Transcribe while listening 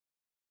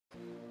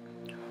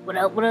What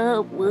up,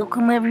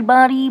 welcome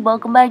everybody,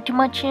 welcome back to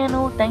my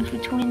channel. Thanks for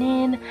tuning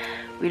in.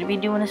 We're gonna be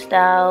doing a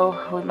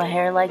style with my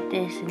hair like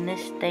this in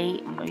this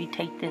state. I'm going to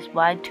take this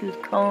wide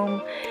tooth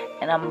comb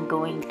and I'm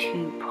going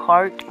to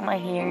part my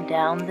hair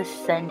down the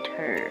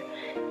center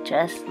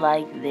just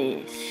like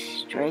this,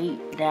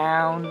 straight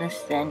down the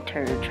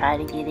center. Try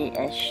to get it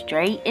as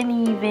straight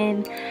and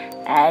even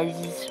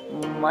as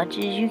much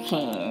as you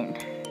can.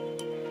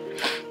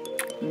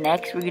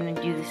 Next, we're going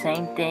to do the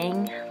same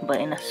thing,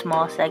 but in a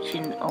small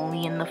section,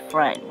 only in the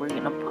front. We're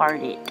going to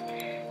part it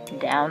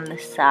down the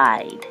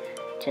side,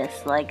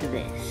 just like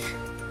this.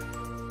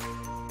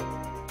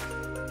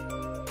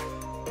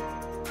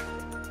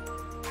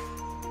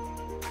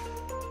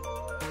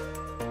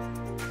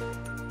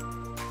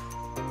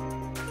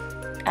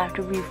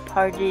 After we've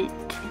parted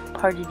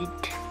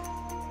it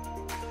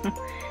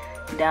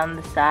down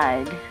the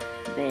side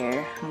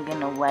there, I'm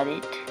going to wet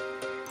it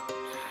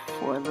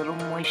for a little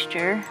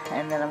moisture,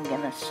 and then I'm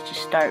gonna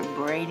just start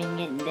braiding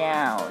it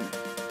down.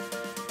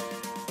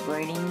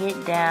 Braiding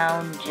it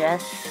down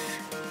just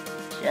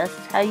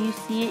how you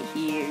see it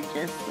here,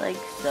 just like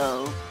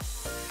so.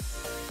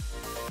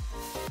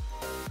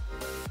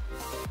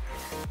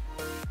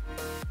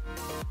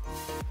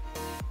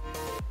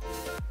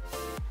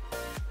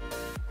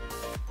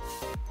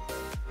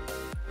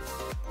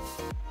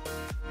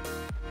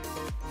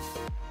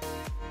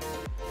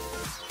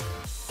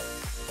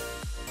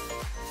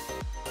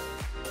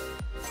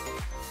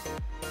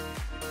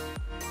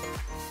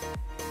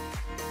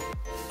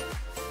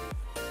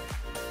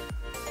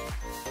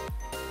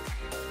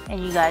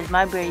 And you guys,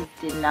 my braids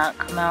did not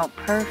come out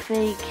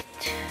perfect,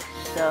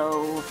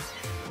 so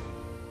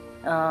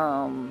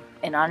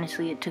and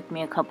honestly it took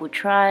me a couple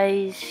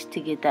tries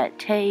to get that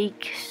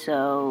take,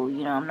 so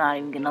you know, I'm not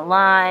even gonna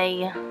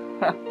lie.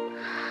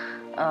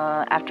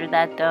 After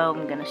that though,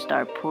 I'm gonna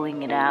start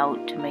pulling it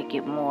out to make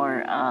it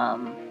more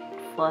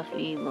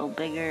fluffy, a little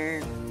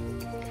bigger.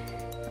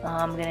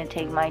 I'm gonna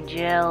take my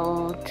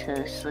gel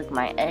to slick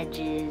my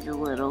edges a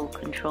little,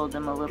 control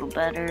them a little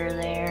better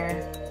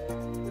there.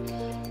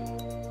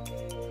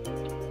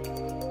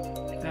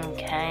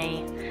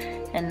 Okay,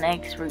 and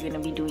next we're going to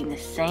be doing the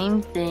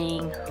same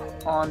thing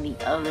on the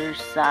other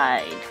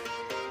side.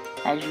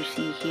 As you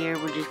see here,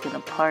 we're just going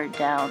to part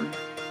down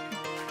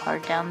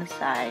the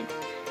side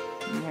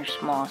in your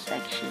small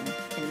section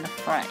in the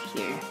front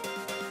here.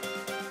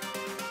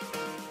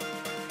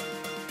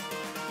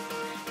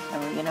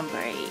 And we're going to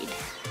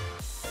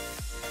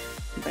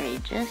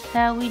braid just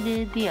how we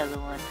did the other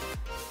one.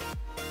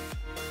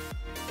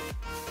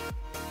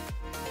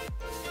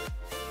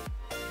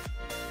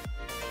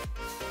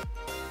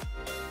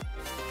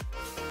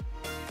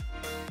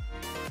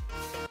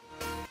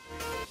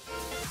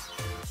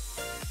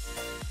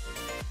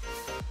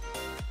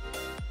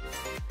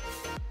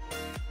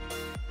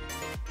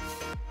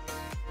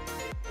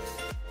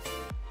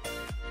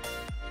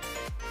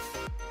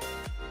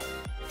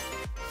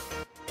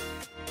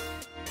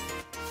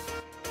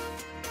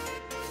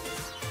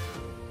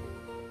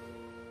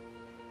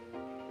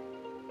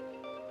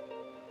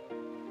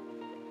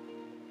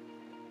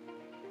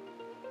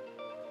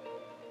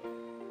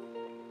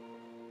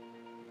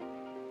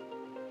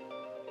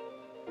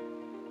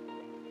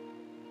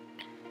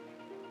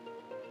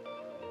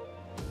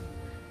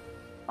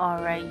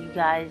 Alright you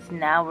guys,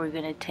 now we're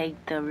going to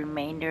take the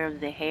remainder of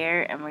the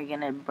hair and we're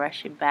going to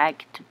brush it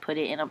back to put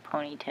it in a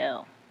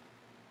ponytail.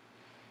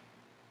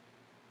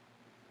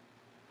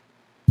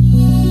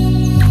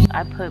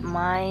 I put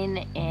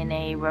mine in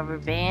a rubber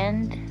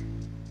band.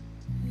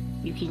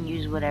 You can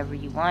use whatever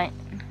you want.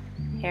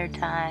 Hair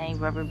tie,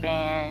 rubber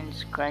band,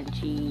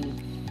 scrunchie,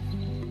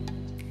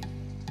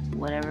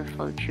 whatever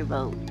floats your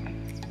boat.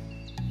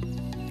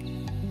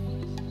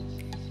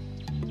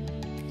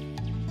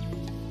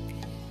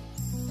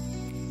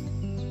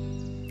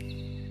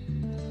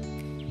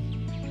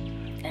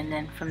 And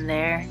then from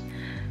there,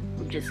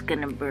 we're just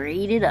gonna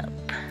braid it up.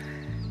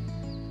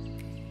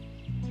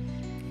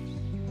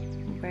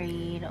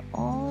 Braid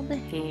all the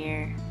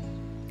hair,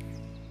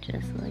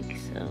 just like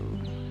so.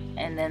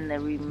 And then the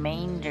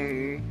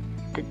remainder,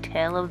 the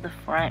tail of the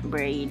front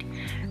braid,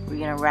 we're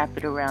gonna wrap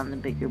it around the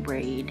bigger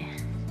braid,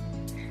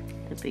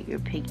 the bigger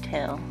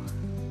pigtail.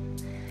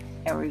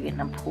 And we're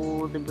gonna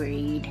pull the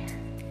braid,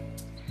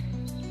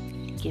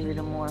 give it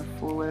a more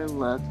fuller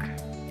look.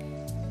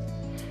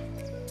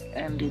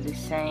 And do the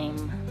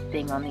same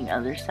thing on the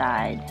other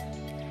side.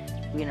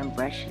 We're gonna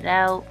brush it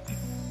out,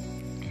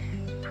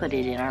 put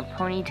it in our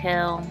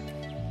ponytail,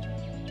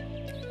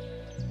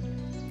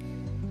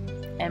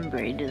 and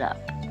braid it up.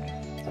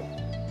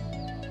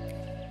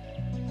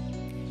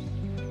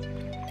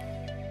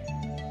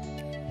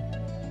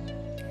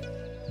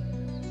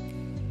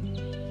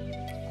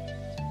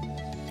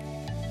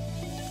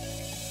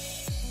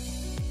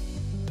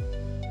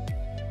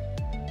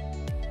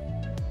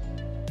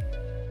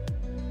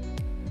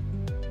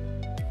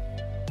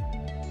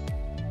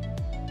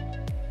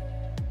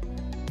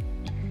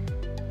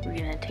 We're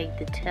going to take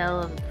the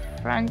tail of the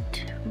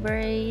front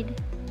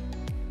braid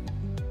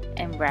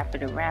and wrap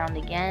it around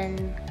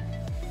again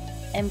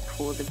and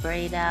pull the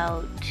braid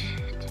out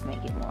to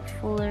make it more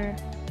fuller.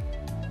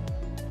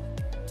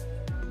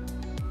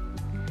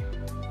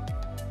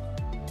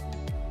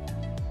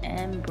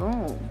 And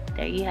boom,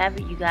 there you have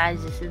it, you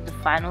guys. This is the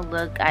final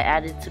look. I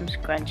added some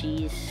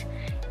scrunchies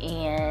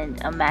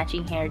and a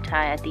matching hair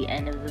tie at the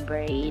end of the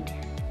braid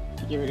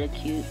to give it a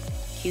cute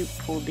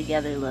pulled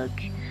together look.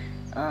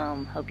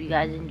 Hope you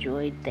guys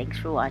enjoyed. Thanks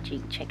for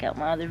watching. Check out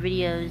my other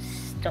videos.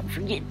 Don't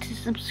forget to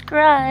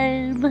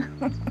subscribe.